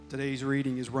Today's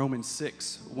reading is Romans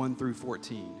 6, 1 through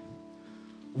 14.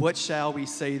 What shall we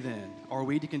say then? Are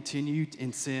we to continue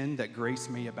in sin that grace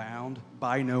may abound?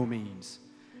 By no means.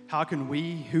 How can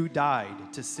we who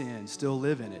died to sin still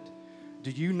live in it?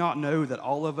 Do you not know that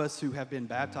all of us who have been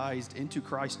baptized into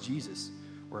Christ Jesus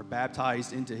were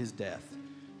baptized into his death?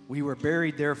 We were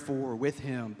buried therefore with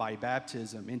him by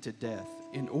baptism into death,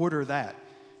 in order that,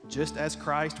 just as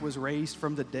Christ was raised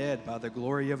from the dead by the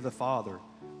glory of the Father,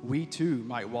 we too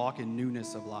might walk in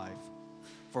newness of life.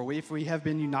 For if we have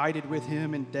been united with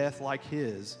him in death like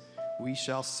his, we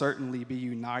shall certainly be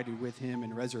united with him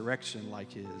in resurrection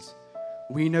like his.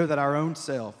 We know that our own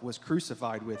self was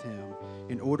crucified with him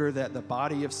in order that the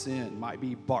body of sin might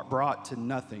be brought to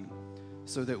nothing,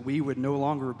 so that we would no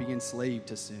longer be enslaved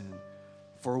to sin.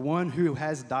 For one who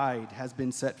has died has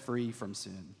been set free from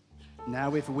sin.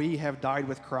 Now if we have died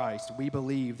with Christ, we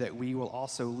believe that we will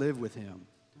also live with him.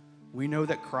 We know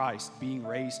that Christ, being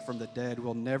raised from the dead,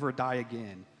 will never die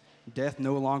again. Death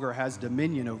no longer has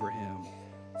dominion over him.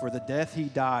 For the death he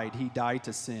died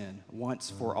to sin, once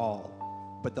for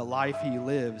all. But the life he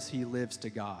lives to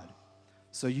God.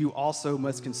 So you also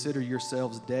must consider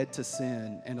yourselves dead to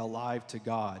sin and alive to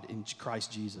God in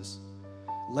Christ Jesus.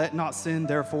 Let not sin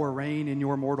therefore reign in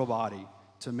your mortal body,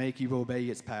 to make you obey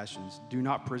its passions. Do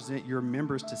not present your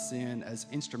members to sin as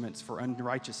instruments for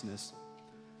unrighteousness,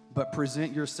 but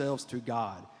present yourselves to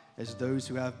God as those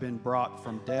who have been brought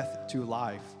from death to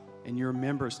life, and your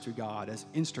members to God as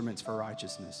instruments for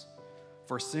righteousness.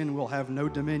 For sin will have no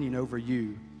dominion over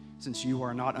you, since you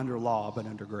are not under law, but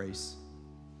under grace.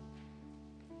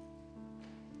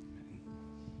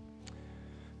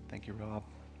 Thank you, Rob.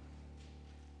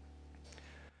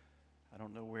 I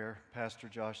don't know where Pastor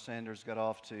Josh Sanders got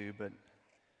off to, but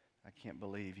I can't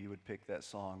believe you would pick that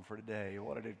song for today.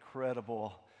 What an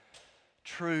incredible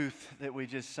truth that we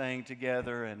just sang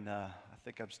together, and I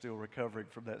think I'm still recovering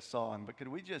from that song. But could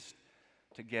we just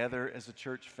together as a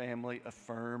church family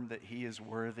affirm that he is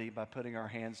worthy by putting our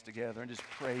hands together and just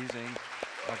praising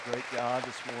our great God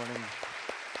this morning?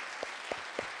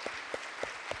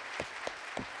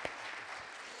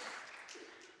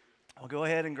 Well, go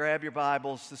ahead and grab your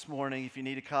Bibles this morning. If you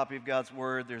need a copy of God's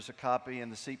Word, there's a copy in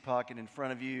the seat pocket in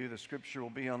front of you. The scripture will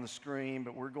be on the screen,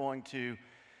 but we're going to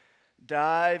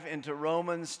dive into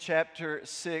Romans chapter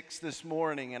 6 this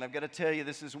morning. And I've got to tell you,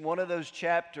 this is one of those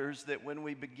chapters that when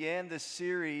we began this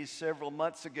series several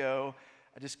months ago,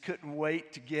 I just couldn't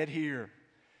wait to get here.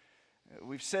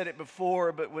 We've said it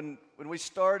before, but when we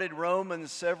started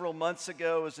Romans several months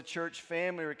ago as a church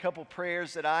family, there were a couple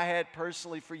prayers that I had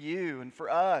personally for you and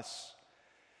for us.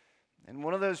 And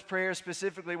one of those prayers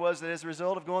specifically was that as a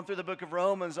result of going through the book of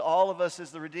Romans, all of us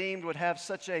as the redeemed would have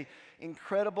such an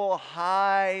incredible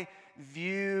high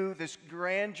view, this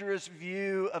grandiose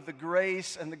view of the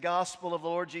grace and the gospel of the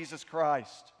Lord Jesus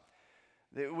Christ.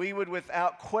 That we would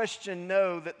without question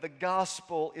know that the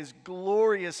gospel is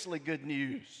gloriously good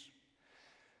news.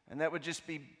 And that would just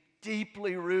be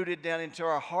deeply rooted down into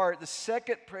our heart. The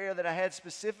second prayer that I had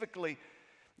specifically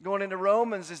going into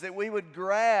Romans is that we would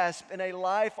grasp in a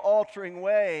life-altering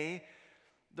way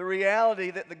the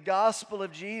reality that the gospel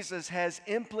of Jesus has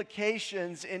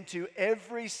implications into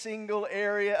every single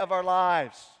area of our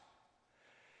lives.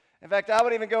 In fact, I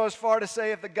would even go as far to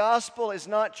say if the gospel is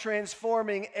not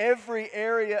transforming every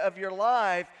area of your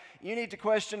life, you need to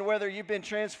question whether you've been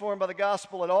transformed by the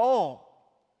gospel at all.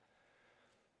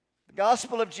 The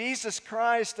gospel of Jesus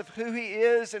Christ, of who he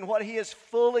is and what he has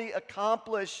fully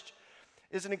accomplished,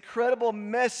 is an incredible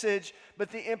message,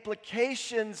 but the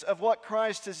implications of what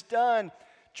Christ has done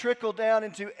trickle down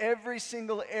into every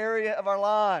single area of our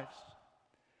lives.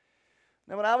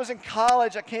 Now, when I was in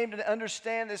college, I came to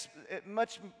understand this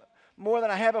much more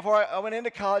than I had before I went into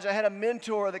college. I had a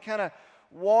mentor that kind of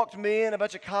walked me and a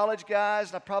bunch of college guys,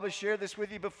 and I probably shared this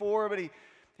with you before, but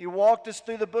he walked us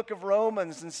through the book of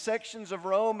Romans and sections of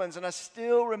Romans, and I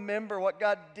still remember what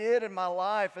God did in my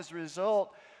life as a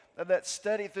result of that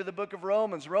study through the book of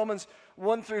Romans. Romans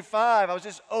 1 through 5, I was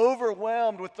just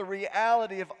overwhelmed with the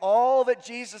reality of all that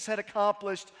Jesus had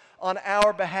accomplished on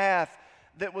our behalf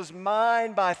that was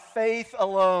mine by faith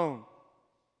alone.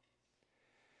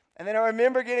 And then I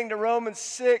remember getting to Romans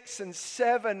 6 and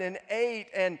 7 and 8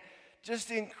 and just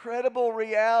the incredible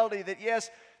reality that, yes,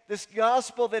 this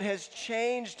gospel that has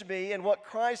changed me and what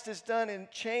Christ has done in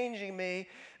changing me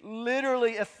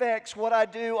literally affects what I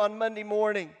do on Monday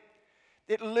morning.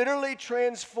 It literally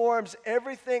transforms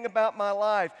everything about my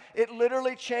life. It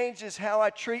literally changes how I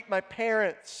treat my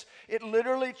parents. It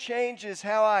literally changes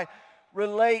how I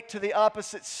relate to the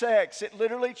opposite sex. It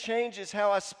literally changes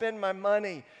how I spend my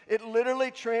money. It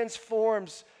literally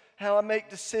transforms how I make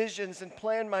decisions and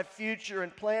plan my future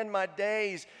and plan my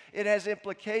days. It has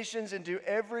implications into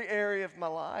every area of my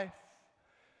life.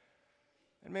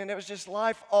 And man, that was just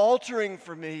life-altering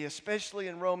for me, especially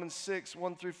in Romans 6,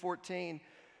 1 through 14,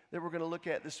 that we're going to look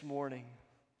at this morning.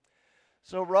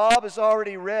 So Rob has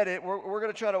already read it. We're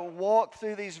going to try to walk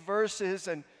through these verses,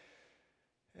 and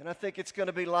I think it's going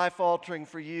to be life-altering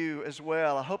for you as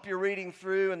well. I hope you're reading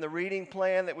through in the reading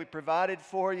plan that we provided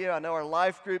for you. I know our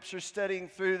life groups are studying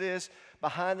through this.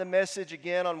 Behind the message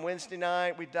again on Wednesday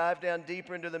night, we dive down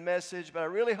deeper into the message. But I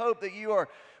really hope that you are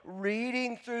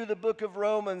reading through the book of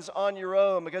Romans on your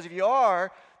own, because if you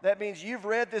are, that means you've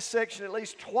read this section at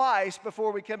least twice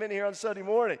before we come in here on Sunday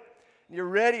morning. You're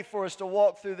ready for us to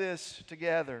walk through this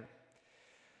together.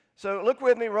 So look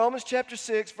with me, Romans chapter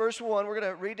 6, verse 1. We're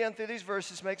going to read down through these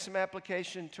verses, make some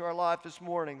application to our life this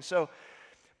morning. So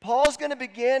Paul's going to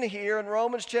begin here in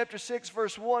Romans chapter 6,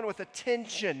 verse 1 with a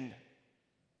tension.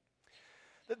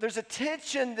 There's a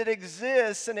tension that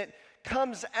exists, and it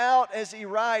comes out as he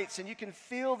writes, and you can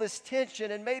feel this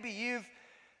tension. And maybe you've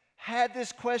had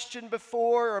this question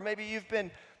before, or maybe you've been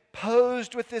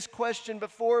posed with this question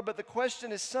before, but the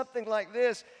question is something like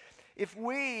this. If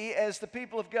we, as the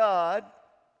people of God,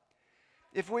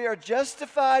 if we are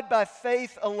justified by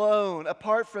faith alone,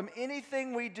 apart from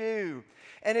anything we do,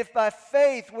 and if by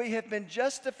faith we have been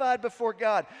justified before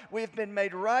God, we have been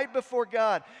made right before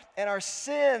God, and our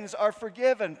sins are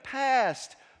forgiven,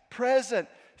 past, present,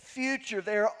 future,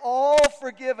 they are all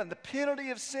forgiven. The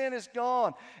penalty of sin is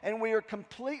gone, and we are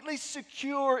completely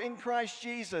secure in Christ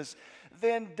Jesus,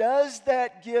 then does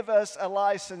that give us a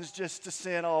license just to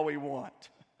sin all we want?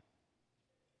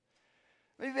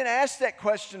 Maybe you've been asked that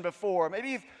question before. Maybe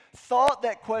you've thought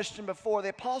that question before. The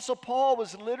Apostle Paul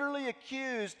was literally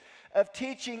accused of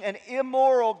teaching an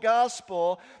immoral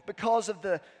gospel because of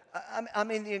the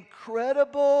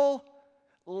incredible,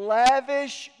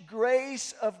 lavish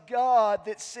grace of God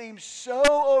that seems so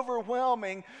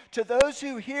overwhelming to those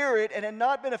who hear it and have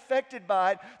not been affected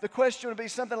by it. The question would be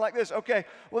something like this. Okay,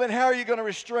 well then how are you going to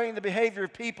restrain the behavior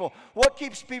of people? What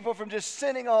keeps people from just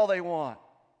sinning all they want?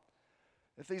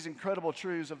 If these incredible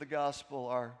truths of the gospel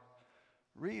are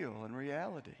real in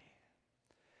reality.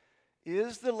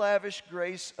 Is the lavish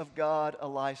grace of God a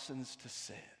license to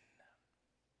sin?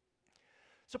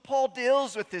 So Paul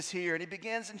deals with this here, and he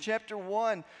begins in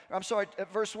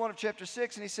verse 1 of chapter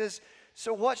 6, and he says,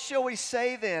 so what shall we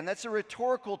say then? That's a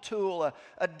rhetorical tool,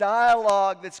 a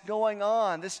dialogue that's going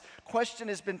on. This question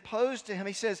has been posed to him.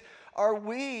 He says, are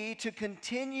we to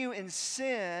continue in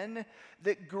sin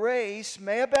that grace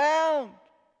may abound?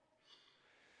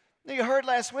 Now, you heard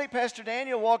last week, Pastor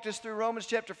Daniel walked us through Romans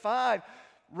chapter 5.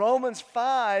 Romans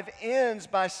 5 ends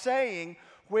by saying,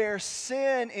 where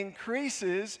sin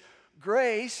increases,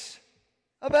 grace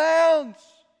abounds.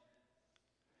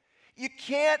 You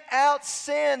can't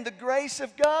out-sin the grace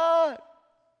of God.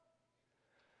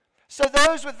 So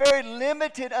those with very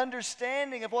limited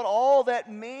understanding of what all that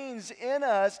means in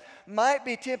us might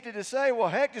be tempted to say, well,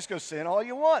 heck, just go sin all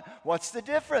you want. What's the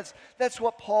difference? That's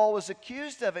what Paul was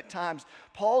accused of at times.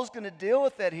 Paul's going to deal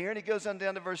with that here, and he goes on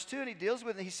down to verse 2, and he deals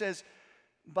with it, and he says,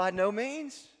 by no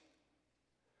means.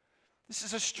 This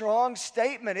is a strong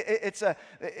statement.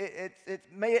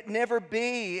 May it never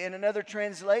be in another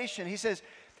translation. He says,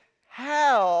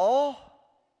 how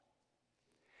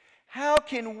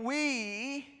can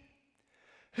we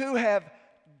who have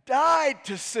died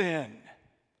to sin,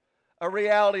 a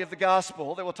reality of the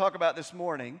gospel that we'll talk about this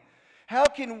morning, how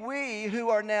can we who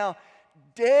are now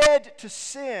dead to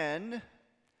sin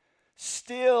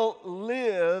still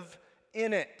live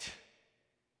in it?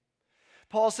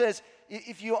 Paul says,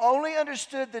 if you only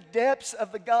understood the depths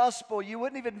of the gospel, you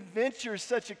wouldn't even venture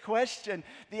such a question.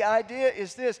 The idea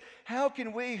is this: how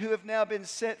can we who have now been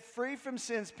set free from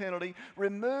sin's penalty,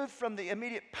 removed from the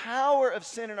immediate power of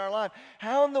sin in our life,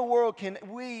 how in the world can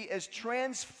we, as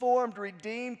transformed,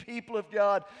 redeemed people of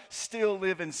God, still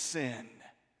live in sin?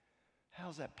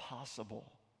 How's that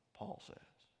possible, Paul says.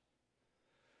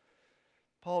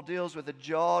 Paul deals with a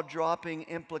jaw-dropping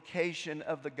implication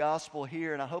of the gospel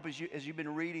here, and I hope as you've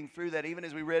been reading through that, even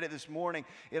as we read it this morning,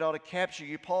 it ought to capture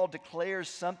you. Paul declares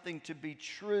something to be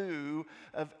true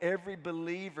of every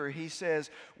believer. He says,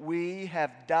 we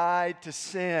have died to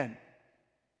sin.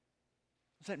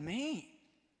 What does that mean?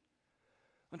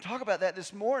 We'll talk about that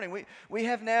this morning. We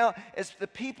have now, as the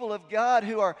people of God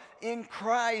who are in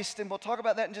Christ, and we'll talk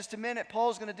about that in just a minute.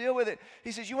 Paul's going to deal with it.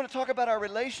 He says, you want to talk about our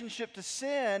relationship to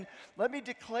sin? Let me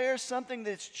declare something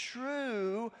that's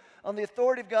true on the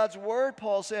authority of God's word.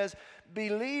 Paul says,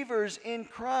 believers in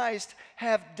Christ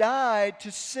have died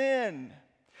to sin.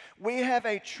 We have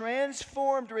a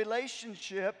transformed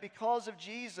relationship because of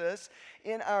Jesus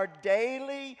in our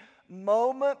daily,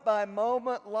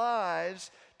 moment-by-moment lives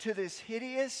to this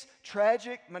hideous,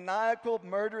 tragic, maniacal,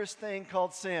 murderous thing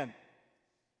called sin.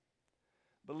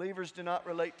 Believers do not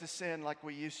relate to sin like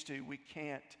we used to. We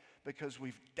can't because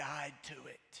we've died to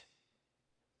it.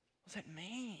 What does that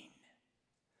mean?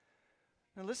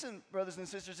 Now listen, brothers and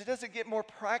sisters, it doesn't get more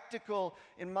practical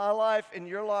in my life, in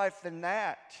your life than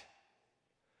that.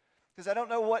 Because I don't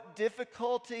know what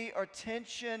difficulty or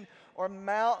tension or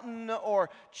mountain or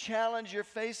challenge you're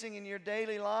facing in your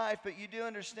daily life, but you do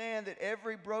understand that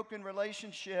every broken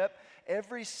relationship,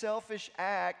 every selfish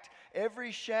act,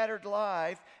 every shattered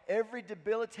life, every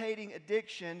debilitating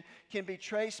addiction can be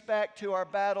traced back to our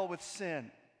battle with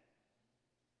sin.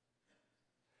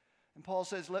 And Paul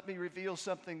says, let me reveal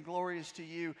something glorious to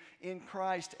you. In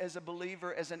Christ, as a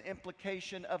believer, as an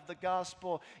implication of the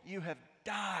gospel, you have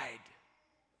died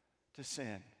to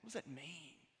sin. What does that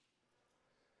mean?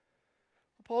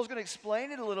 Well, Paul's going to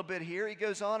explain it a little bit here. He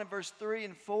goes on in verse 3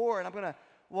 and 4, and I'm going to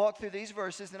walk through these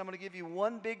verses, and I'm going to give you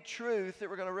one big truth that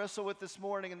we're going to wrestle with this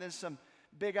morning, and then some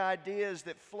big ideas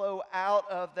that flow out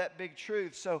of that big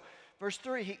truth. So, verse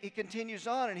 3, he continues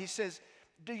on, and he says,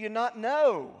 do you not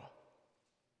know?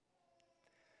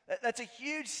 That's a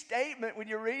huge statement. When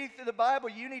you're reading through the Bible,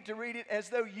 you need to read it as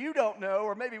though you don't know,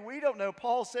 or maybe we don't know.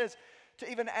 Paul says to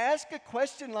even ask a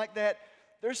question like that,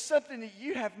 there's something that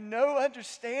you have no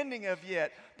understanding of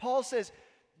yet. Paul says,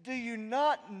 do you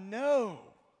not know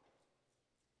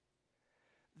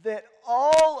that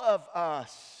all of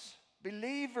us,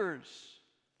 believers,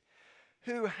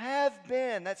 who have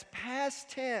been, that's past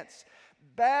tense,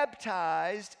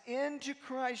 baptized into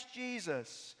Christ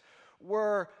Jesus,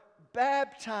 were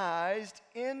baptized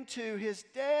into his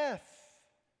death?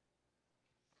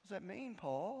 What does that mean,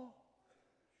 Paul?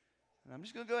 And I'm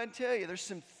just going to go ahead and tell you, there's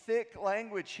some thick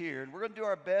language here, and we're going to do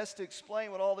our best to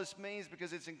explain what all this means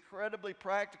because it's incredibly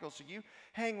practical. So you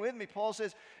hang with me. Paul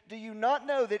says, do you not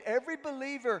know that every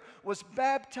believer was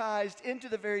baptized into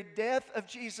the very death of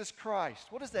Jesus Christ?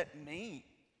 What does that mean?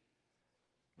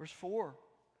 Verse 4.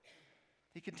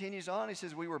 He continues on, he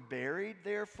says, we were buried,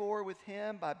 therefore, with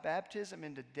him by baptism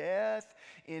into death,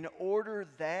 in order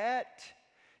that,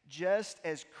 just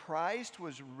as Christ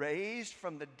was raised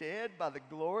from the dead by the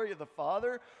glory of the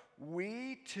Father,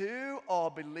 we too, all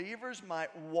believers,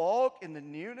 might walk in the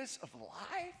newness of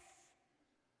life?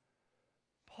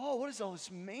 Paul, what does all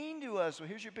this mean to us? Well,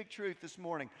 here's your big truth this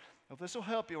morning. If this will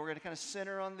help you, we're going to kind of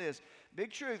center on this.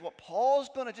 Big truth, what Paul's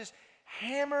going to just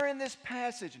hammer in this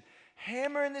passage,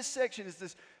 hammer in this section is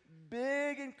this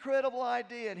big, incredible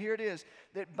idea, and here it is,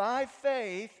 that by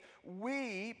faith,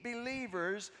 we,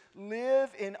 believers,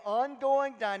 live in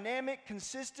ongoing, dynamic,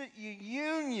 consistent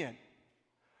union.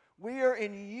 We are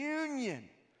in union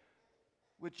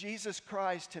with Jesus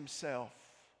Christ himself.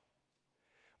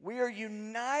 We are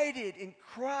united in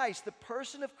Christ, the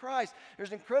person of Christ. There's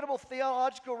an incredible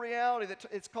theological reality that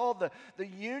it's called the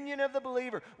union of the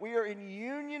believer. We are in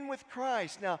union with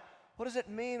Christ. Now, what does it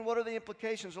mean? What are the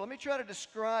implications? Well, let me try to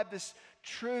describe this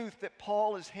truth that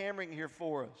Paul is hammering here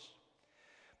for us.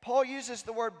 Paul uses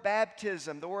the word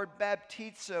baptism, the word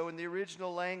baptizo in the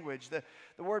original language. The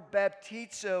word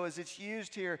baptizo, as it's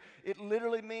used here, it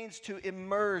literally means to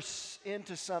immerse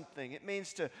into something. It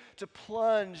means to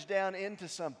plunge down into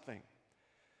something.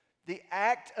 The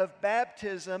act of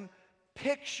baptism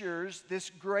pictures this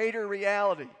greater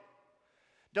reality.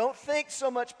 Don't think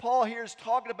so much Paul here is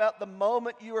talking about the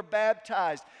moment you were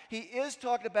baptized. He is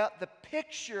talking about the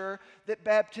picture that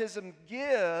baptism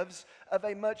gives of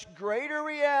a much greater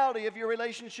reality of your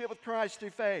relationship with Christ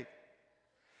through faith.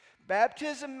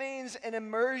 Baptism means an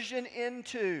immersion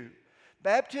into.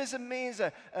 Baptism means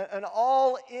an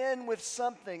all-in with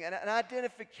something, an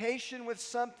identification with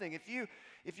something.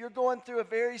 If you're going through a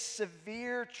very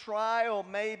severe trial,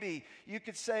 maybe you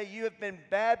could say you have been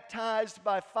baptized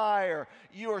by fire.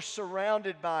 You are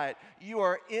surrounded by it. You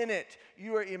are in it.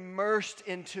 You are immersed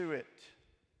into it.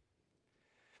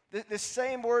 This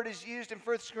same word is used in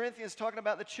 1 Corinthians talking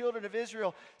about the children of Israel.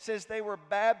 It says they were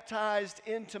baptized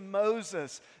into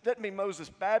Moses. Doesn't mean Moses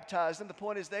baptized them. The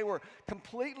point is they were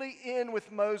completely in with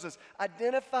Moses,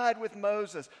 identified with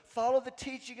Moses, followed the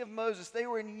teaching of Moses. They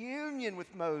were in union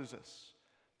with Moses.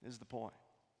 Is the point.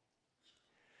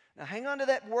 Now hang on to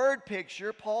that word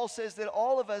picture. Paul says that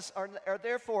all of us are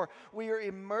therefore, we are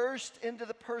immersed into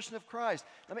the person of Christ.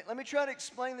 Let me try to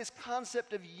explain this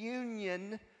concept of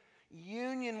union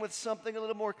with something a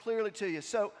little more clearly to you.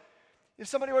 So if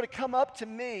somebody were to come up to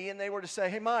me and they were to say,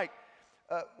 hey Mike,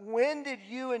 when did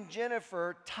you and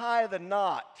Jennifer tie the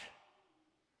knot?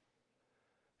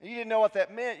 and you didn't know what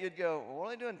that meant, you'd go, well, what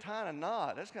are they doing tying a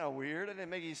knot? That's kind of weird. That didn't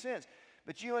make any sense.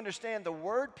 But you understand the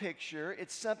word picture,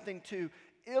 it's something to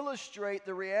illustrate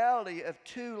the reality of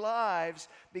two lives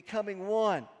becoming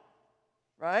one,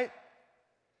 right?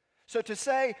 So to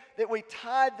say that we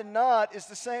tied the knot is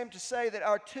the same to say that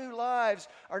our two lives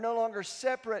are no longer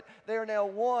separate. They are now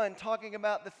one, talking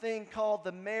about the thing called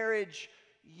the marriage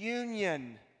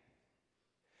union.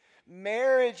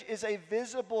 Marriage is a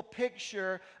visible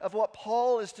picture of what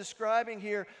Paul is describing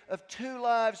here, of two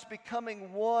lives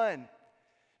becoming one.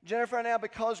 Jennifer and I,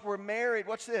 because we're married,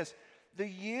 watch this. The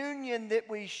union that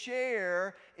we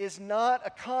share is not a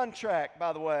contract,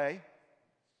 by the way.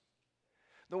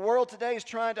 The world today is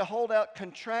trying to hold out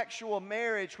contractual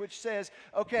marriage, which says,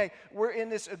 okay, we're in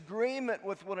this agreement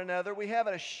with one another. We have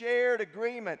a shared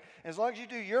agreement. As long as you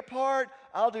do your part,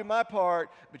 I'll do my part.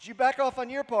 But you back off on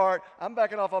your part, I'm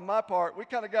backing off on my part. We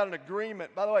kind of got an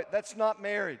agreement. By the way, that's not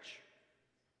marriage.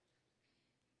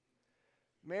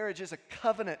 Marriage is a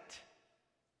covenant.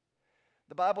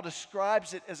 The Bible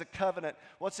describes it as a covenant.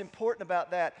 What's important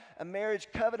about that? A marriage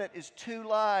covenant is two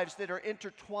lives that are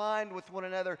intertwined with one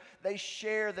another. They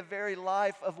share the very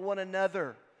life of one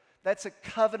another. That's a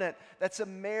covenant. That's a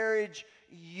marriage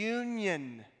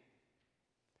union.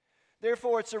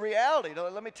 Therefore, it's a reality. Now,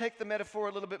 let me take the metaphor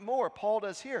a little bit more. Paul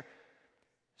does here.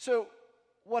 So,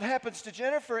 what happens to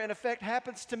Jennifer, in effect,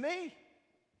 happens to me.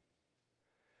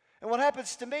 And what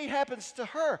happens to me happens to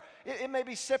her. It may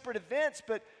be separate events,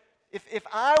 but if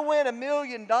I win $1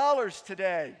 million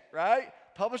today, right?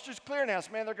 Publishers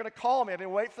Clearinghouse, man, they're going to call me. I've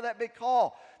been waiting for that big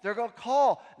call. They're going to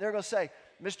call. They're going to say,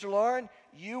 Mr. Laughrun,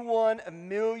 you won $1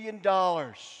 million.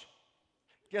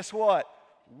 Guess what?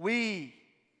 Really?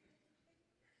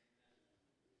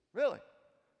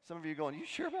 Some of you are going, you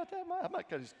sure about that, Mike? I might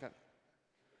just kind of.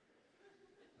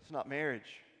 It's not marriage.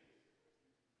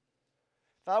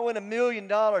 If I win $1 million,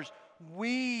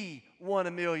 we won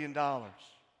 $1 million.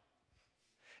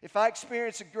 If I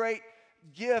experience a great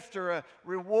gift or a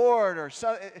reward or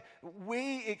something,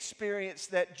 we experience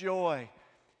that joy.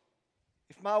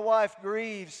 If my wife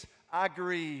grieves, I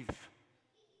grieve.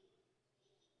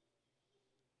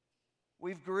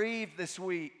 We've grieved this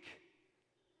week.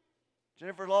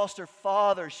 Jennifer lost her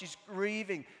father. She's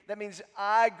grieving. That means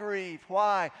I grieve.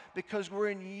 Why? Because we're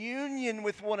in union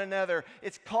with one another.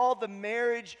 It's called the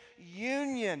marriage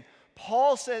union.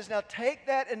 Paul says, now take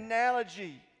that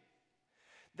analogy.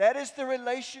 That is the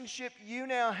relationship you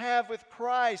now have with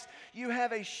Christ. You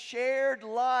have a shared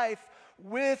life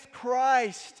with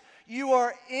Christ. You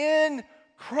are in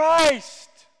Christ.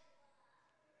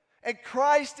 And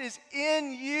Christ is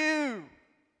in you.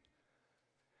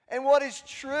 And what is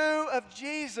true of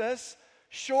Jesus,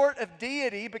 short of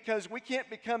deity, because we can't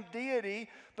become deity,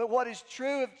 but what is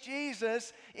true of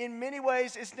Jesus in many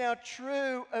ways is now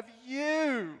true of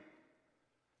you.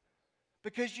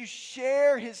 Because you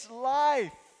share his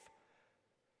life.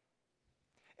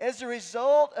 As a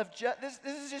result of, this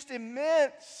is just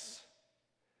immense.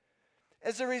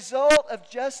 As a result of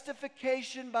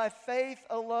justification by faith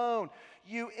alone,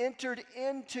 you entered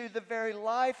into the very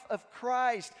life of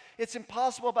Christ. It's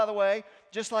impossible, by the way,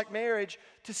 just like marriage,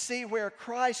 to see where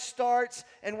Christ starts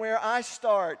and where I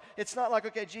start. It's not like,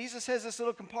 okay, Jesus has this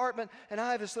little compartment and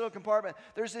I have this little compartment.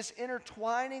 There's this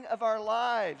intertwining of our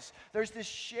lives. There's this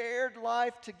shared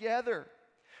life together.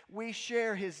 We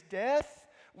share his death.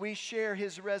 We share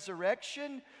his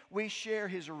resurrection. We share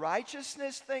his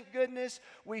righteousness, thank goodness.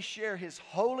 We share his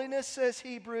holiness, says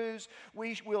Hebrews.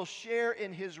 We will share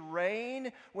in his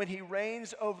reign when he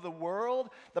reigns over the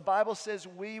world. The Bible says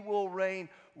we will reign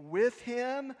with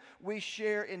him. We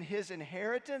share in his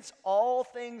inheritance. All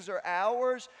things are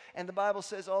ours. And the Bible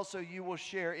says also you will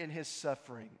share in his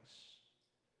sufferings.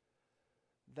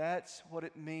 That's what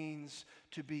it means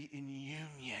to be in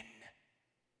union,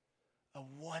 a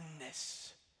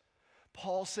oneness.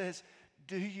 Paul says,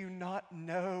 do you not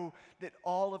know that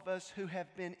all of us who have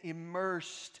been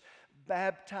immersed,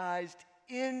 baptized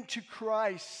into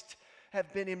Christ,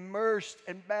 have been immersed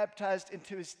and baptized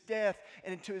into his death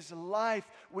and into his life?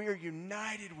 We are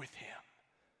united with him.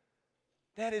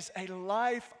 That is a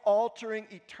life-altering,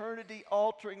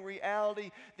 eternity-altering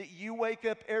reality that you wake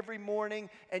up every morning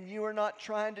and you are not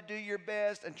trying to do your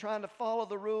best and trying to follow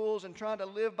the rules and trying to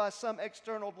live by some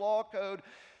external law code.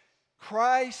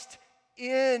 Christ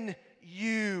in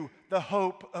you, the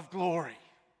hope of glory.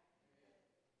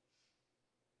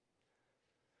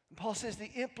 And Paul says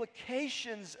the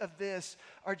implications of this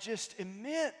are just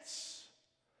immense.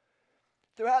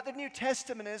 Throughout the New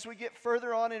Testament, as we get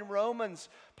further on in Romans,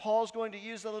 Paul's going to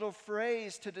use a little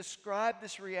phrase to describe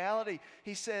this reality.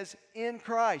 He says, in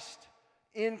Christ,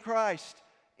 in Christ,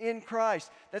 in Christ.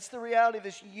 That's the reality of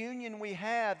this union we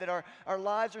have, that our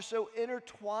lives are so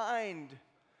intertwined.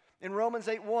 In Romans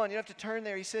 8:1, you don't have to turn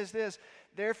there, he says this,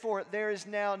 therefore there is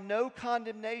now no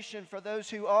condemnation for those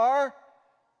who are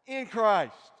in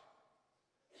Christ,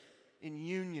 in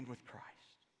union with Christ.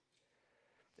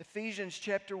 Ephesians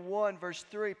chapter 1, verse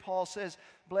 3, Paul says,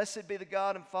 blessed be the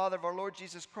God and Father of our Lord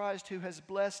Jesus Christ, who has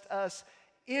blessed us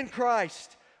in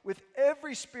Christ with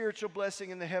every spiritual blessing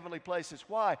in the heavenly places.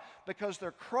 Why? Because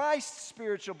they're Christ's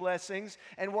spiritual blessings,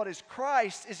 and what is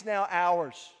Christ is now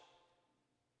ours.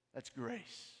 That's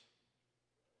grace.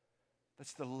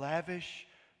 That's the lavish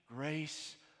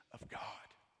grace of God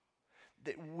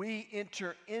that we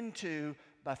enter into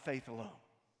by faith alone.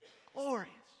 Glorious.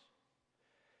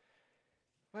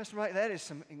 Pastor Mike, that is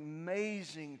some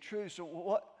amazing truth.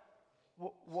 So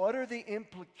what are the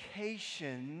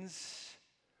implications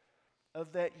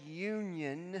of that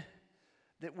union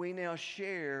that we now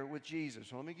share with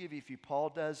Jesus? Well, let me give you a few.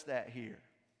 Paul does that here.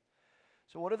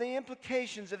 So what are the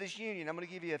implications of this union? I'm going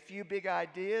to give you a few big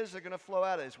ideas that are going to flow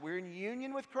out of this. We're in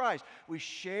union with Christ. We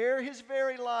share His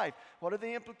very life. What are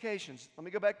the implications? Let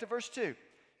me go back to verse 2.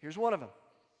 Here's one of them.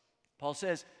 Paul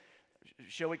says,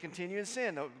 shall we continue in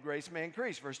sin? The grace may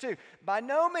increase. Verse 2, by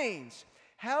no means.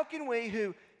 How can we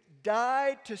who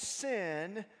died to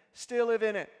sin still live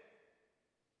in it?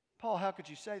 Paul, how could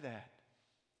you say that?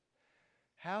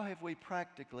 How have we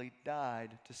practically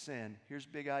died to sin? Here's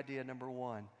big idea number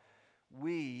one.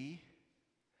 We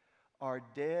are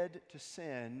dead to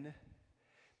sin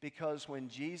because when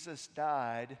Jesus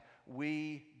died,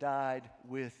 we died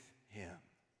with Him.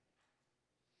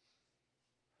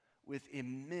 With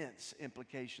immense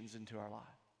implications into our life.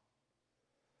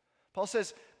 Paul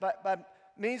says, by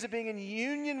means of being in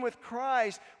union with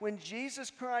Christ, when Jesus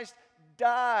Christ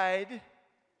died,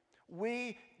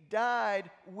 we died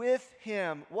with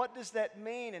Him. What does that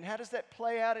mean? And how does that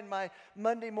play out in my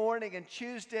Monday morning and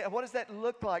Tuesday? What does that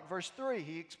look like? Verse 3,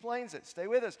 he explains it. Stay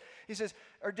with us. He says,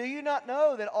 or do you not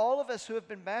know that all of us who have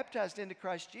been baptized into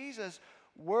Christ Jesus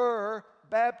were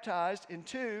baptized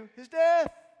into His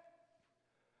death?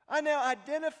 I now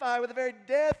identify with the very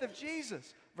death of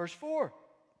Jesus. Verse 4,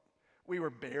 we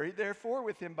were buried, therefore,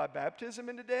 with Him by baptism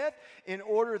into death, in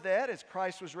order that, as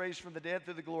Christ was raised from the dead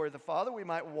through the glory of the Father, we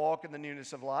might walk in the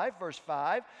newness of life. Verse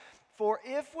 5, for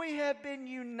if we have been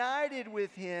united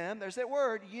with Him, there's that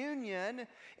word, union,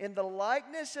 in the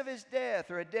likeness of His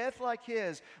death, or a death like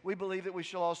His, we believe that we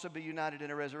shall also be united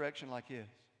in a resurrection like His.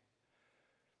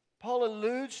 Paul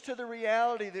alludes to the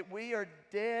reality that we are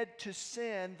dead to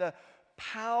sin, the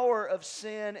power of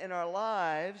sin in our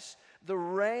lives, the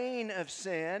reign of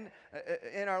sin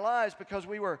in our lives, because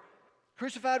we were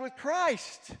crucified with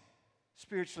Christ,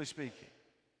 spiritually speaking.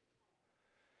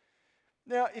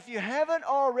 Now, if you haven't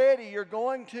already, you're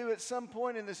going to, at some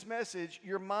point in this message,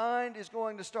 your mind is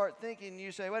going to start thinking, and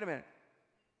you say, wait a minute.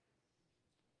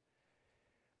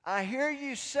 I hear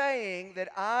you saying that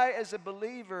I, as a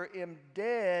believer, am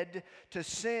dead to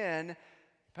sin.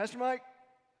 Pastor Mike,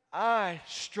 I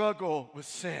struggle with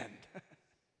sin.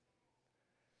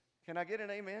 Can I get an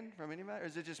amen from anybody, or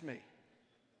is it just me?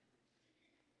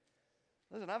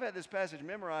 Listen, I've had this passage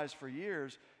memorized for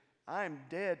years. I am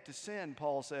dead to sin,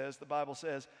 Paul says. The Bible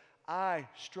says, I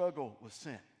struggle with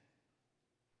sin.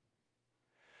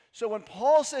 So when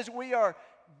Paul says we are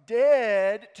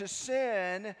dead to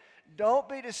sin, don't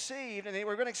be deceived, and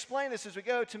we're going to explain this as we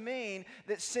go, to mean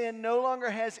that sin no longer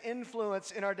has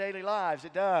influence in our daily lives.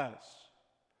 It does.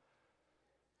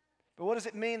 But what does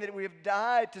it mean that we have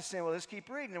died to sin? Well, let's keep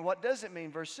reading. And what does it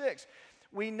mean? Verse 6.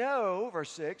 We know,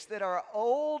 verse 6, that our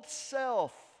old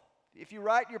self, if you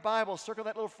write your Bible, circle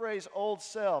that little phrase, old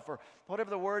self, or whatever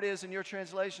the word is in your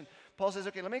translation. Paul says,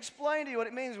 okay, let me explain to you what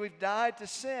it means. We've died to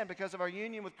sin because of our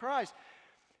union with Christ.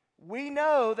 We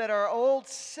know that our old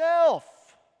self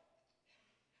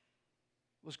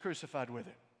was crucified with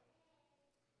it.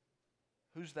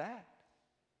 Who's that?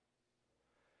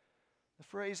 The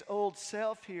phrase old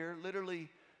self here literally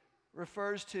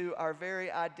refers to our very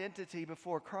identity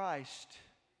before Christ.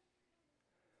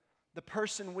 The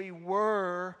person we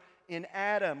were in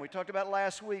Adam. We talked about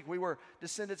last week. We were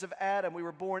descendants of Adam. We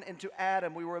were born into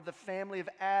Adam. We were of the family of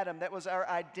Adam. That was our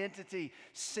identity.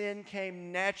 Sin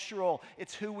came natural.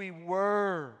 It's who we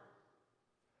were.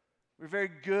 We're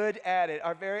very good at it.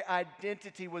 Our very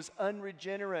identity was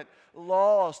unregenerate,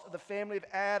 lost. The family of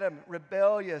Adam,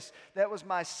 rebellious. That was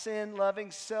my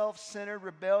sin-loving, self-centered,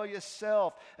 rebellious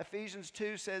self. Ephesians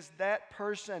 2 says that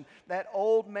person, that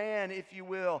old man, if you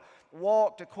will,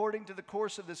 walked according to the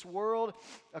course of this world,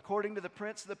 according to the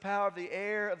prince of the power of the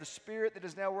air, of the spirit that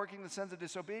is now working in the sons of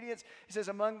disobedience. He says,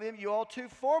 among them you all too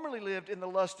formerly lived in the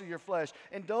lust of your flesh,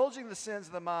 indulging the sins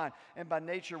of the mind, and by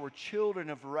nature were children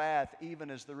of wrath,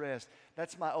 even as the rest.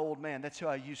 That's my old man. That's who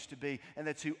I used to be. And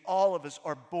that's who all of us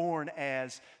are born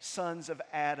as, sons of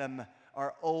Adam,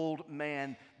 our old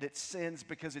man that sins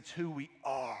because it's who we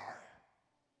are.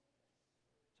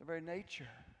 It's our very nature.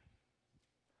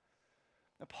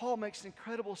 Now, Paul makes an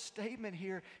incredible statement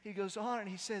here. He goes on and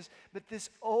he says, but this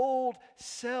old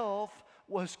self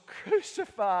was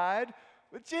crucified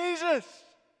with Jesus.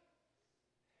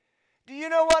 Do you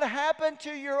know what happened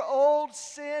to your old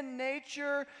sin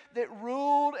nature that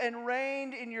ruled and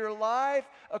reigned in your life?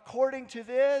 According to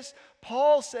this,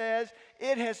 Paul says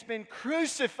it has been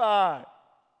crucified.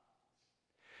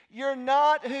 You're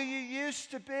not who you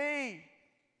used to be.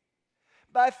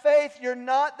 By faith, you're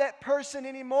not that person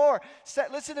anymore.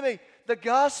 Listen to me. The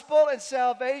gospel and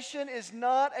salvation is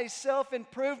not a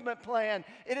self-improvement plan.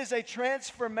 It is a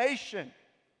transformation.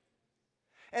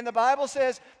 And the Bible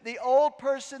says the old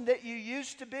person that you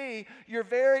used to be, your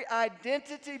very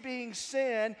identity being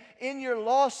sin in your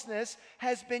lostness,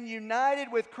 has been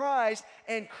united with Christ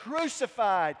and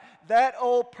crucified. That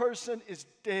old person is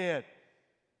dead.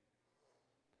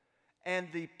 And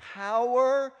the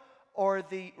power or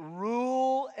the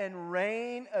rule and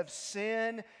reign of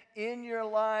sin in your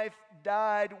life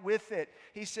died with it.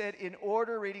 He said, in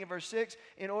order, reading in verse 6,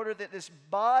 in order that this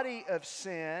body of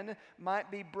sin might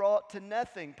be brought to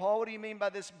nothing. Paul, what do you mean by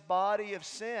this body of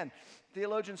sin?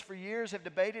 Theologians for years have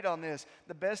debated on this.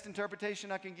 The best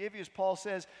interpretation I can give you is Paul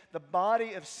says the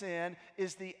body of sin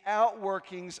is the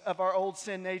outworkings of our old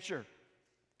sin nature.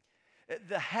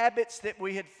 The habits that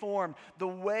we had formed, the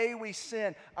way we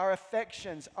sin, our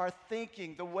affections, our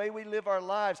thinking, the way we live our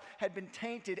lives had been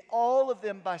tainted, all of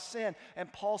them by sin.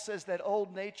 And Paul says that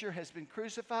old nature has been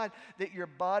crucified, that your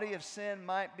body of sin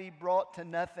might be brought to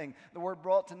nothing. The word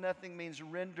brought to nothing means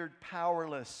rendered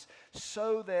powerless,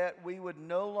 so that we would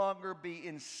no longer be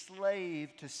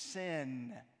enslaved to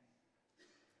sin.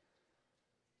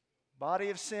 Body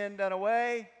of sin done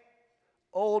away,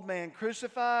 old man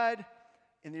crucified.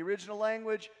 In the original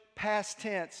language, past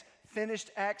tense, finished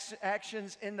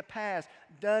actions in the past,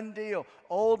 done deal.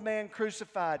 Old man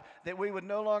crucified, that we would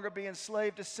no longer be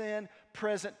enslaved to sin,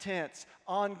 present tense,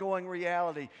 ongoing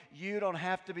reality. You don't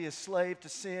have to be a slave to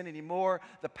sin anymore.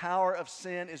 The power of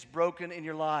sin is broken in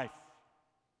your life.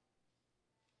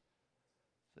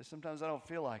 So sometimes I don't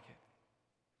feel like it.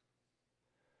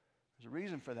 There's a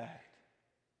reason for that.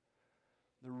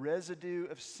 The residue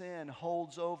of sin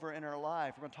holds over in our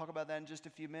life. We're going to talk about that in just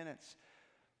a few minutes.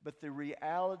 But the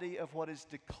reality of what is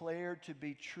declared to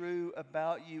be true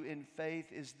about you in faith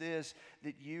is this,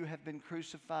 that you have been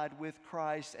crucified with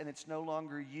Christ, and it's no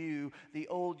longer you, the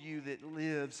old you, that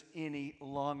lives any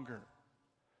longer.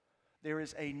 There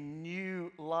is a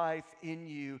new life in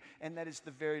you, and that is the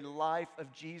very life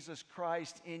of Jesus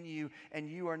Christ in you, and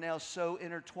you are now so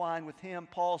intertwined with Him.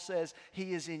 Paul says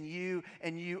He is in you,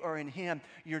 and you are in Him.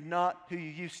 You're not who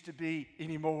you used to be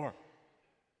anymore.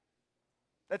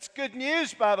 That's good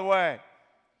news, by the way.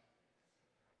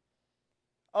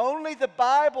 Only the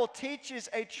Bible teaches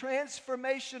a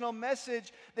transformational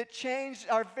message that changed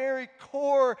our very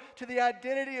core to the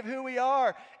identity of who we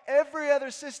are. Every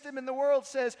other system in the world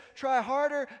says, try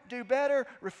harder, do better,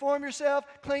 reform yourself,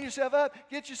 clean yourself up,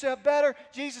 get yourself better.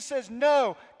 Jesus says,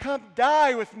 no, come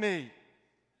die with me.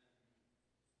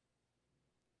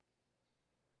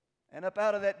 And up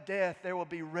out of that death, there will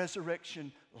be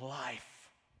resurrection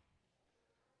life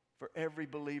for every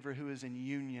believer who is in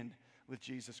union with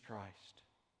Jesus Christ.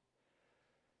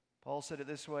 Paul said it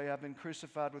this way, I've been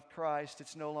crucified with Christ.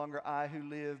 It's no longer I who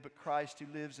live, but Christ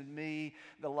who lives in me.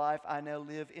 The life I now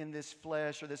live in this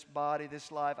flesh or this body,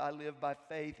 this life I live by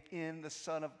faith in the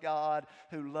Son of God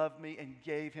who loved me and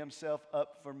gave Himself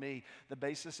up for me. The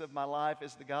basis of my life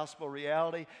is the gospel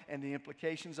reality, and the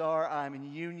implications are I'm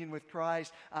in union with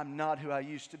Christ. I'm not who I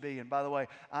used to be. And by the way,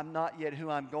 I'm not yet who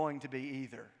I'm going to be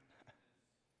either.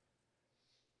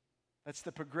 That's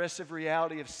the progressive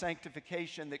reality of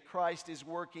sanctification, that Christ is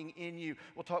working in you.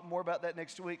 We'll talk more about that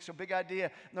next week. So big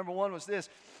idea. Number one was this.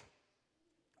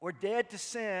 We're dead to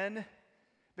sin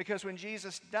because when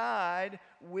Jesus died,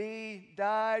 we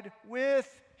died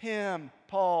with Him,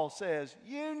 Paul says.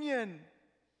 Union.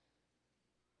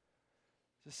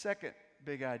 The second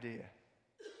big idea.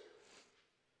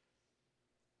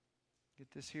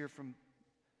 Get this here from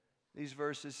these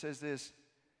verses. Says this.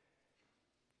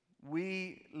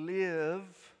 We live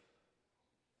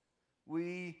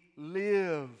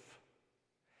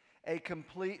a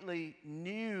completely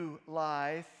new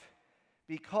life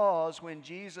because when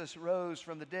Jesus rose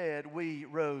from the dead, we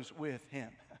rose with him.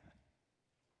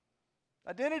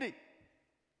 Identity.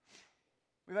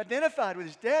 We've identified with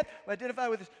his death, we've identified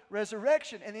with his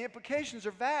resurrection, and the implications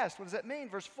are vast. What does that mean?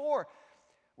 Verse 4,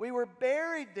 we were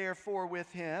buried, therefore,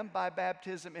 with him by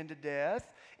baptism into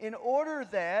death, in order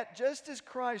that, just as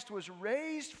Christ was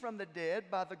raised from the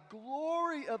dead by the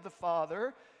glory of the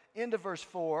Father, into verse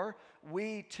 4,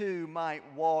 we too might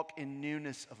walk in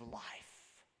newness of life.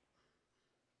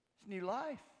 It's new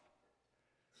life.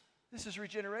 This is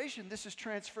regeneration. This is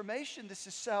transformation. This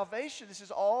is salvation. This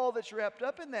is all that's wrapped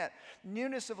up in that.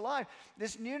 Newness of life.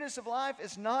 This newness of life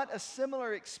is not a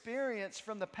similar experience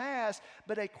from the past,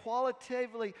 but a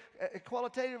qualitatively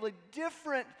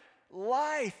different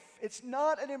life. It's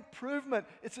not an improvement.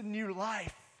 It's a new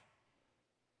life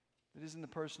that is in the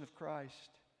person of Christ.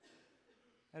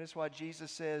 That is why Jesus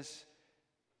says,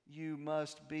 you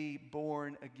must be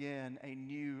born again. A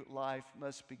new life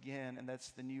must begin, and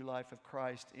that's the new life of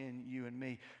Christ in you and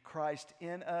me. Christ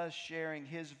in us, sharing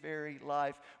his very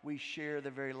life. We share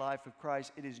the very life of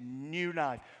Christ. It is new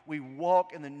life. We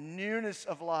walk in the newness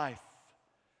of life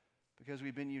because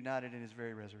we've been united in his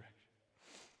very resurrection.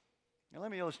 Now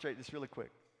let me illustrate this really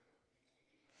quick.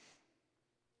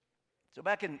 So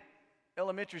back in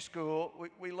elementary school,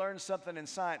 we learned something in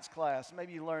science class.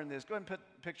 Maybe you learned this. Go ahead and put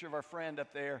a picture of our friend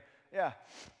up there. Yeah.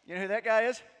 You know who that guy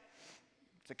is?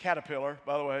 It's a caterpillar,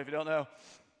 by the way, if you don't know.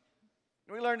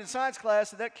 We learned in science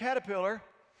class that caterpillar,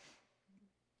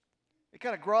 it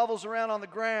kind of grovels around on the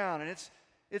ground, and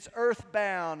it's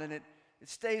earthbound, and it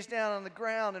stays down on the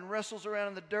ground and wrestles around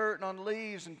in the dirt and on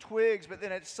leaves and twigs. But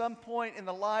then at some point in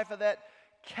the life of that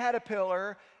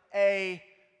caterpillar, a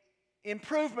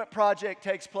improvement project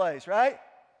takes place, right?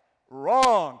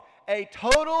 Wrong. A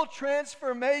total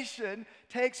transformation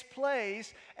takes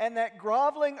place, and that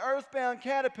groveling earthbound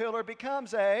caterpillar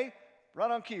becomes right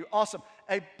on cue, awesome,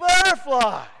 a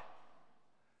butterfly.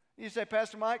 You say,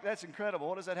 Pastor Mike, that's incredible.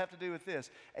 What does that have to do with this?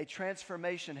 A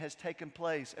transformation has taken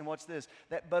place, and what's this?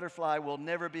 That butterfly will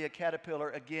never be a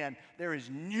caterpillar again. There is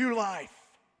new life.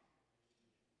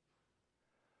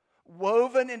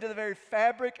 Woven into the very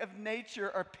fabric of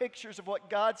nature are pictures of what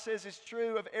God says is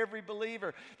true of every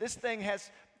believer. This thing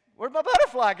has, where'd my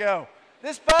butterfly go?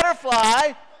 This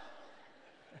butterfly,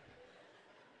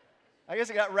 I guess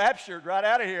it got raptured right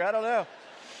out of here. I don't know.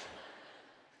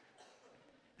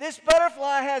 This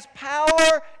butterfly has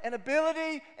power and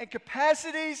ability and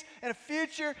capacities and a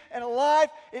future and a life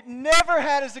it never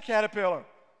had as a caterpillar.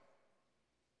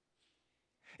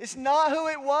 It's not who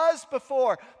it was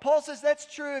before. Paul says that's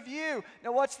true of you.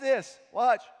 Now watch this.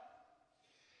 Watch.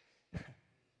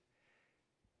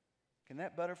 Can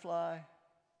that butterfly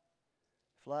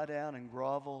fly down and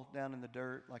grovel down in the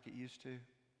dirt like it used to?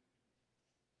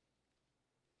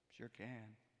 Sure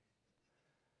can.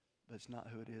 But it's not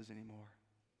who it is anymore.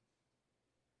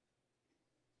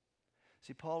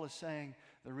 See, Paul is saying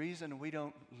the reason we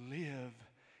don't live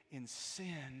in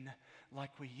sin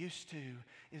like we used to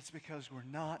is because we're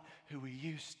not who we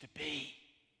used to be.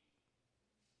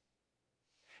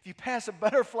 If you pass a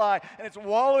butterfly and it's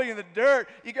wallowing in the dirt,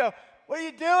 you go, what are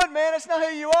you doing, man? It's not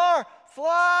who you are.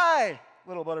 Fly,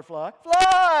 little butterfly.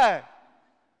 Fly.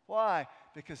 Why?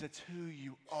 Because it's who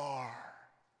you are.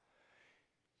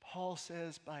 Paul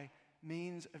says by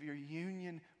means of your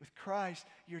union with Christ,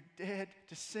 you're dead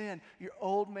to sin. Your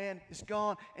old man is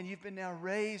gone, and you've been now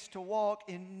raised to walk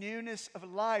in newness of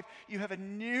life. You have a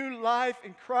new life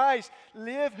in Christ.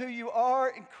 Live who you are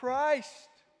in Christ.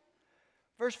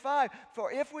 Verse 5,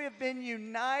 for if we have been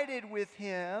united with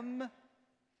him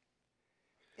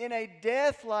in a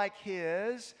death like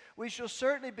his, we shall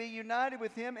certainly be united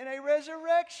with him in a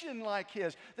resurrection like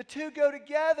his. The two go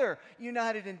together,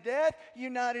 united in death,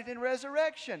 united in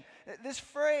resurrection. This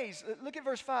phrase, look at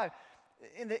verse 5.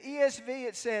 In the ESV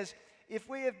it says, if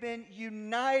we have been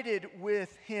united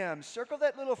with him. Circle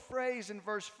that little phrase in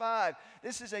verse 5.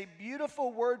 This is a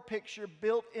beautiful word picture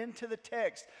built into the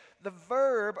text. The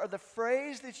verb or the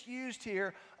phrase that's used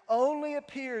here only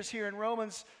appears here in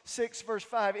Romans 6 verse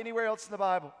 5, anywhere else in the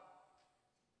Bible.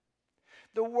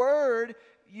 The word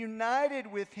united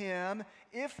with him,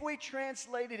 if we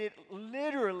translated it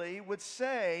literally, would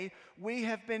say we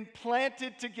have been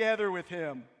planted together with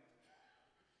him.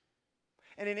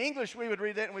 And in English we would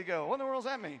read that and we go, what in the world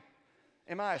does that mean?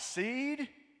 Am I a seed?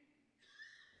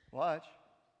 Watch.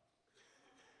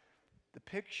 The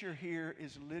picture here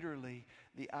is literally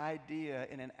the idea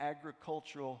in an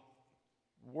agricultural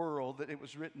world that it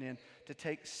was written in, to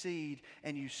take seed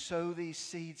and you sow these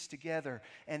seeds together.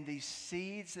 And these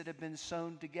seeds that have been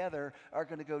sown together are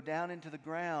going to go down into the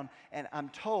ground. And I'm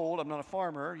told, I'm not a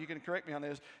farmer, you can correct me on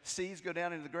this, seeds go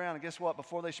down into the ground, and guess what?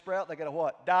 Before they sprout, they got to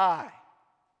what? Die.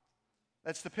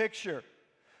 That's the picture.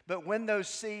 But when those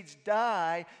seeds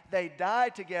die, they die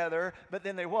together, but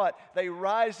then they what? They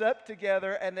rise up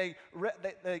together, and they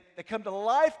come to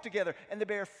life together, and they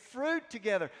bear fruit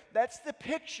together. That's the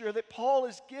picture that Paul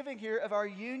is giving here of our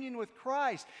union with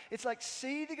Christ. It's like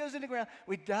seed that goes into the ground.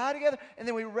 We die together, and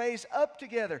then we raise up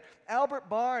together. Albert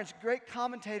Barnes, great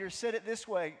commentator, said it this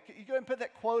way. Can you go ahead and put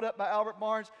that quote up by Albert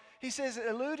Barnes? He says,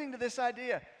 alluding to this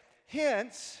idea,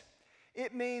 hence,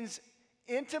 it means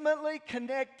intimately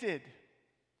connected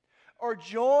or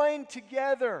joined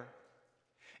together.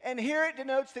 And here it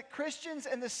denotes that Christians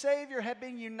and the Savior have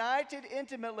been united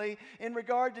intimately in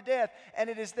regard to death. And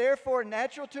it is therefore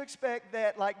natural to expect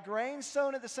that, like grains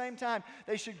sown at the same time,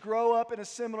 they should grow up in a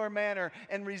similar manner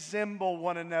and resemble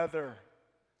one another.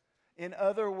 In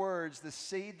other words, the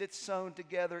seed that's sown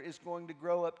together is going to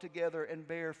grow up together and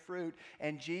bear fruit.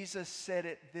 And Jesus said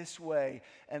it this way: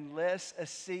 unless a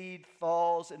seed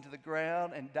falls into the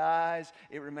ground and dies,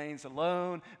 it remains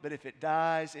alone. But if it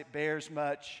dies, it bears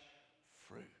much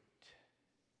fruit.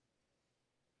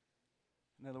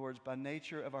 In other words, by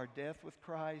nature of our death with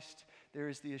Christ, there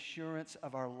is the assurance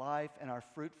of our life and our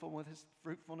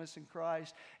fruitfulness in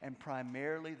Christ. And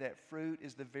primarily that fruit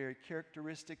is the very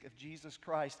characteristic of Jesus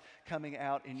Christ coming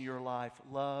out in your life.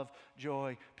 Love,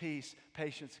 joy, peace,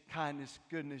 patience, kindness,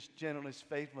 goodness, gentleness,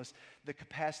 faithfulness. The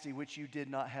capacity which you did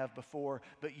not have before,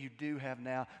 but you do have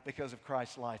now because of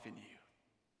Christ's life in you.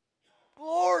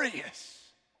 Glorious!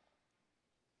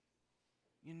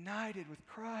 United with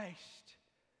Christ.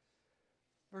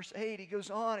 Verse 8, he goes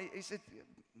on. He said,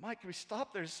 Mike, can we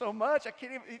stop? There's so much. I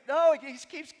can't even. No, he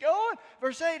keeps going.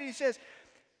 Verse 8, he says,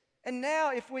 and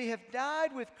now if we have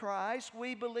died with Christ,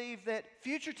 we believe that,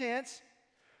 future tense,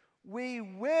 we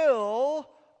will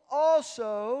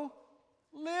also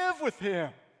live with him.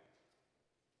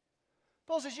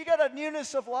 Paul says, you got a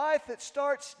newness of life that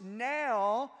starts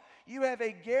now. You have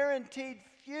a guaranteed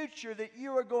future that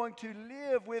you are going to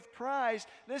live with Christ.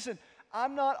 Listen,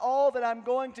 I'm not all that I'm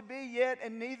going to be yet,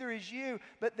 and neither is you.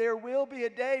 But there will be a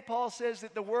day, Paul says,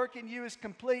 that the work in you is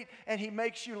complete, and he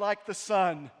makes you like the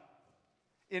Son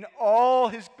in all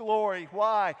his glory.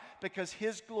 Why? Because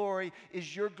his glory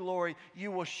is your glory.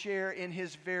 You will share in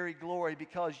his very glory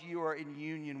because you are in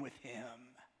union with him.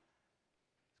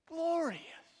 Glorious.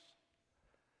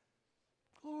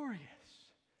 Glorious.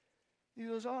 He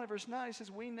goes on in verse 9, he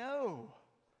says, we know.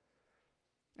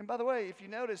 And by the way, if you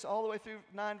notice, all the way through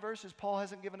 9 verses, Paul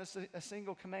hasn't given us a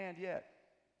single command yet.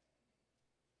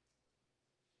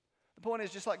 The point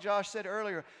is, just like Josh said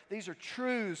earlier, these are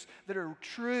truths that are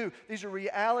true. These are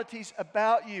realities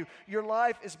about you. Your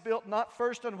life is built not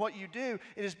first on what you do,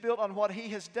 it is built on what he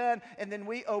has done, and then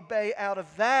we obey out of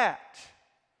that.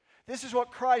 This is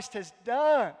what Christ has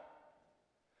done.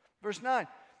 Verse 9.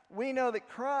 We know that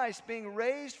Christ, being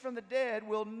raised from the dead,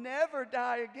 will never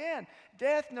die again.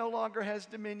 Death no longer has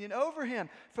dominion over him.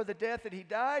 For the death that he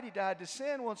died to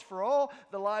sin once for all.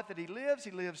 The life that he lives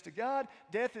to God.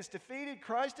 Death is defeated.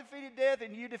 Christ defeated death,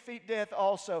 and you defeat death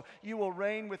also. You will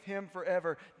reign with him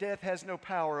forever. Death has no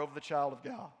power over the child of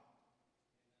God.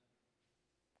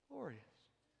 Glorious.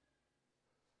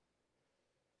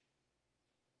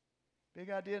 Big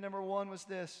idea number 1 was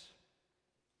this.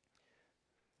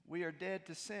 We are dead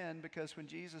to sin because when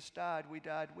Jesus died, we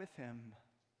died with him.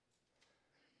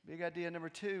 Big idea number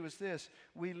 2 is this.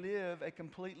 We live a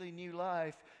completely new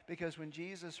life because when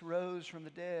Jesus rose from the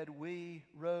dead, we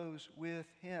rose with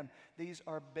him. These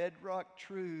are bedrock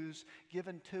truths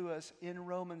given to us in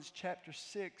Romans chapter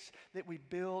 6 that we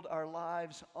build our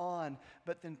lives on.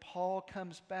 But then Paul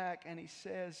comes back and he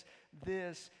says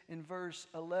this in verse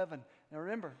 11. Now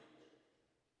remember,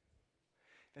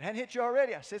 if it hadn't hit you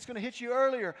already, I said it's going to hit you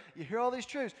earlier. You hear all these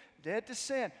truths. Dead to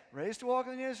sin, raised to walk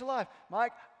in the newness of life.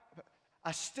 Mike,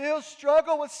 I still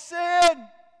struggle with sin.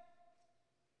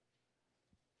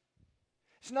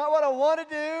 It's not what I want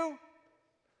to do.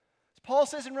 As Paul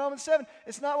says in Romans 7,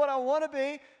 it's not what I want to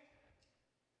be.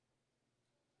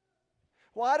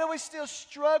 Why do we still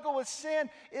struggle with sin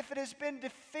if it has been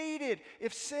defeated?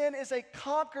 If sin is a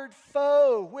conquered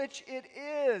foe, which it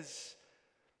is.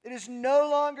 It is no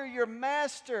longer your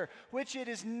master, which it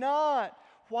is not.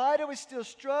 Why do we still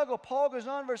struggle? Paul goes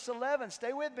on, verse 11.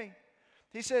 Stay with me.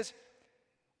 He says,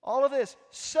 all of this.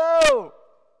 So,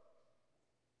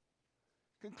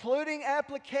 concluding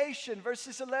application,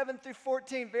 verses 11 through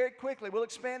 14, very quickly. We'll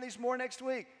expand these more next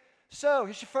week. So,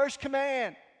 here's your first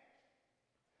command.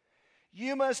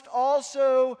 You must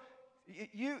also,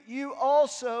 you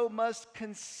also must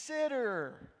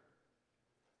consider.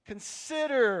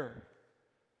 Consider.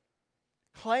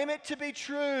 Claim it to be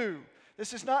true.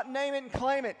 This is not name it and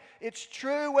claim it. It's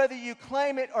true whether you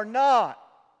claim it or not.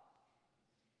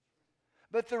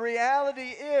 But the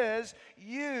reality is,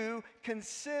 you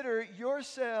consider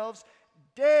yourselves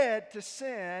dead to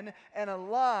sin and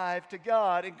alive to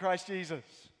God in Christ Jesus.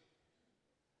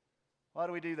 Why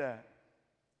do we do that?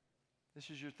 This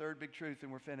is your third big truth,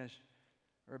 and we're finished.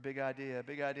 Or a big idea.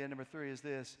 Big idea number 3 is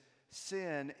this: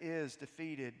 sin is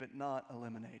defeated but not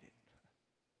eliminated.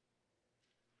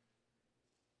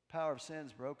 Power of sin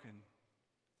is broken.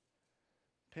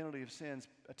 Penalty of sin's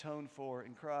atoned for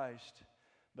in Christ.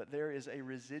 But there is a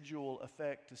residual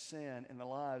effect to sin in the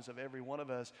lives of every one of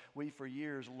us. We, for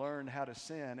years, learned how to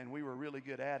sin, and we were really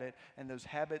good at it. And those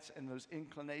habits and those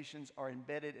inclinations are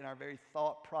embedded in our very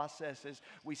thought processes.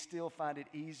 We still find it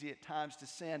easy at times to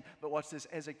sin. But watch this.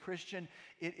 As a Christian,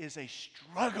 it is a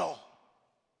struggle.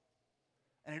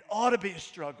 And it ought to be a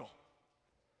struggle.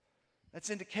 That's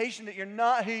indication that you're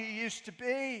not who you used to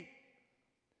be.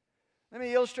 Let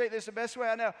me illustrate this the best way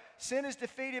I know. Sin is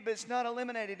defeated, but it's not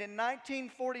eliminated. In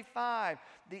 1945,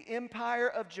 the Empire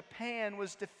of Japan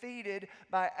was defeated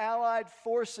by Allied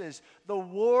forces. The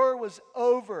war was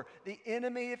over. The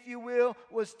enemy, if you will,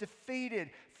 was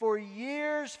defeated. For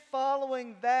years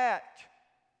following that,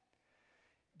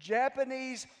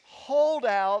 Japanese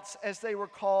holdouts, as they were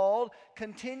called,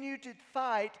 continued to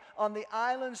fight on the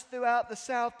islands throughout the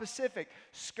South Pacific.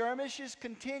 Skirmishes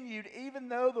continued even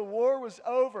though the war was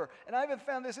over. And I even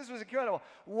found this was incredible.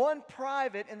 One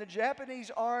private in the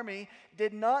Japanese army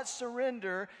did not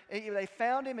surrender. They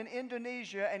found him in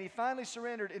Indonesia, and he finally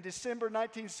surrendered in December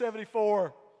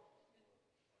 1974.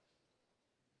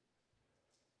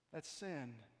 That's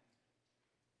sin.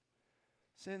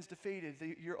 Sin's defeated.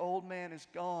 Your old man is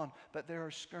gone, but there are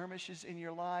skirmishes in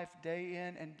your life day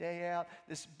in and day out.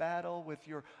 This battle with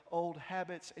your old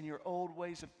habits and your old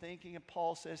ways of thinking. And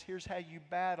Paul says, here's how you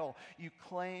battle. You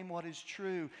claim what is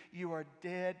true. You are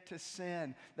dead to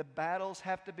sin. The battles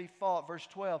have to be fought. Verse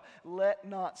 12, let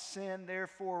not sin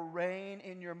therefore reign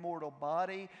in your mortal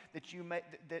body,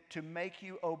 that to make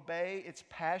you obey its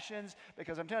passions.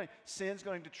 Because I'm telling you, sin's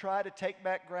going to try to take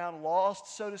back ground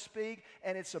lost, so to speak,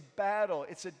 and it's a battle.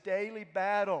 It's a daily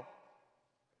battle.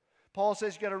 Paul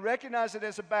says you've got to recognize it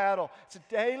as a battle. It's a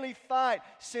daily fight.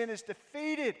 Sin is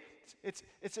defeated.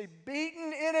 It's a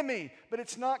beaten enemy, but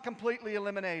it's not completely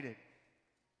eliminated.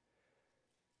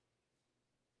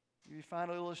 Give you a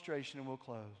final illustration and we'll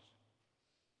close.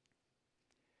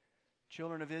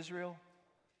 Children of Israel,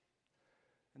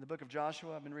 in the book of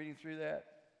Joshua, I've been reading through that.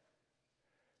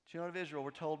 Children of Israel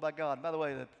were told by God. By the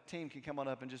way, the team can come on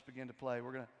up and just begin to play.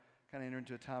 We're going to kind of enter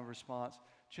into a time of response.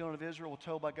 Children of Israel were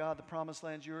told by God, the promised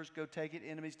land's yours. Go take it.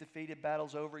 Enemies defeated.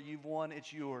 Battle's over. You've won.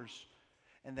 It's yours.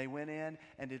 And they went in,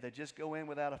 and did they just go in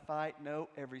without a fight? No.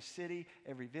 Every city,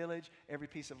 every village, every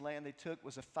piece of land they took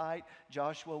was a fight.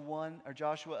 Joshua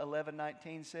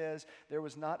 11:19 says, there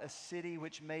was not a city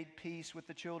which made peace with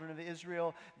the children of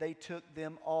Israel. They took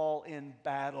them all in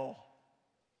battle.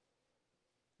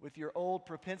 With your old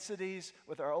propensities,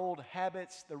 with our old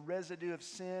habits, the residue of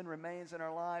sin remains in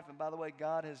our life. And by the way,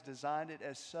 God has designed it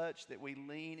as such that we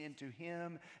lean into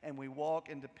Him and we walk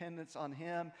in dependence on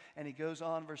Him. And He goes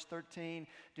on, verse 13,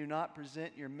 do not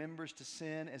present your members to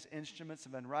sin as instruments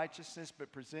of unrighteousness,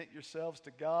 but present yourselves to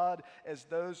God as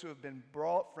those who have been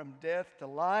brought from death to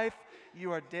life.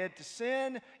 You are dead to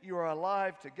sin, you are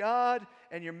alive to God,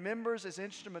 and your members as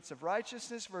instruments of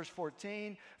righteousness. Verse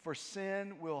 14, for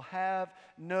sin will have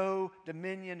no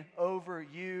dominion over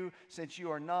you, since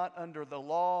you are not under the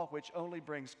law, which only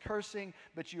brings cursing,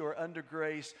 but you are under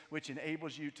grace, which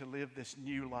enables you to live this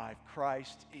new life,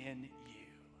 Christ in you.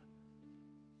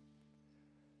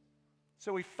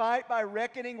 So we fight by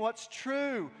reckoning what's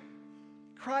true.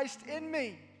 Christ in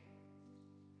me.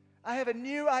 I have a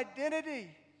new identity.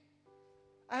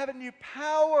 I have a new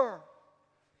power.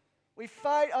 We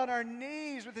fight on our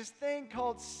knees with this thing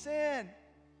called sin.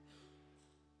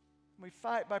 We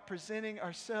fight by presenting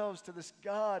ourselves to this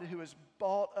God who has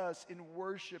bought us in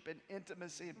worship and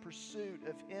intimacy and pursuit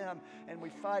of Him. And we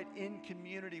fight in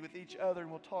community with each other. And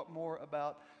we'll talk more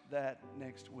about that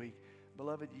next week.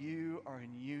 Beloved, you are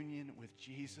in union with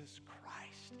Jesus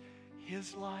Christ.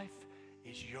 His life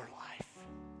is your life.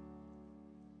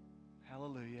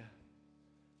 Hallelujah.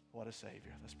 What a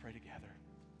Savior. Let's pray together.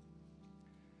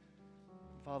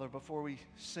 Father, before we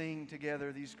sing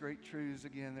together these great truths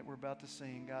again that we're about to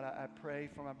sing, God, I pray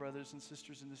for my brothers and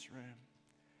sisters in this room.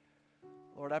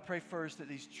 Lord, I pray first that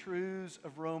these truths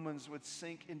of Romans would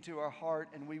sink into our heart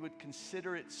and we would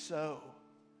consider it so.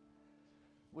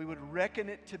 We would reckon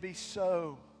it to be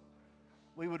so.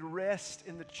 We would rest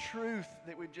in the truth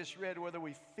that we've just read, whether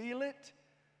we feel it,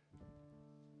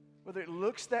 whether it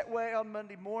looks that way on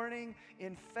Monday morning.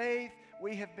 In faith,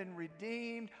 we have been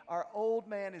redeemed. Our old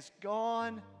man is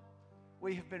gone.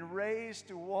 We have been raised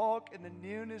to walk in the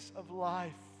newness of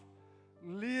life.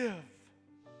 Live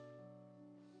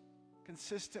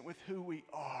consistent with who we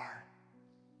are.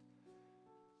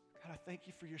 God, I thank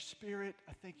you for your Spirit.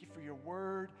 I thank you for your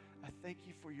word. I thank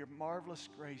you for your marvelous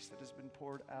grace that has been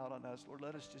poured out on us. Lord,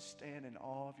 let us just stand in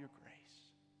awe of your grace.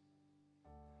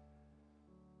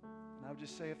 And I would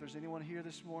just say, if there's anyone here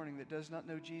this morning that does not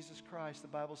know Jesus Christ, the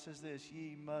Bible says this: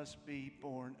 ye must be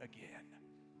born again.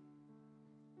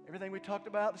 Everything we talked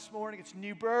about this morning, it's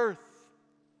new birth.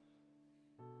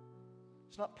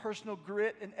 It's not personal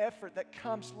grit and effort that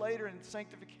comes later in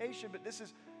sanctification, but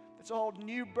it's all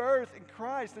new birth in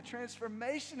Christ, the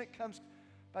transformation that comes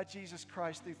by Jesus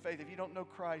Christ through faith. If you don't know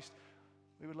Christ,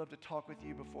 we would love to talk with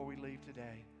you before we leave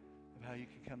today of how you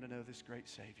can come to know this great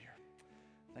Savior.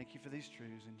 Thank you for these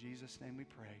truths. In Jesus' name we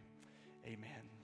pray. Amen.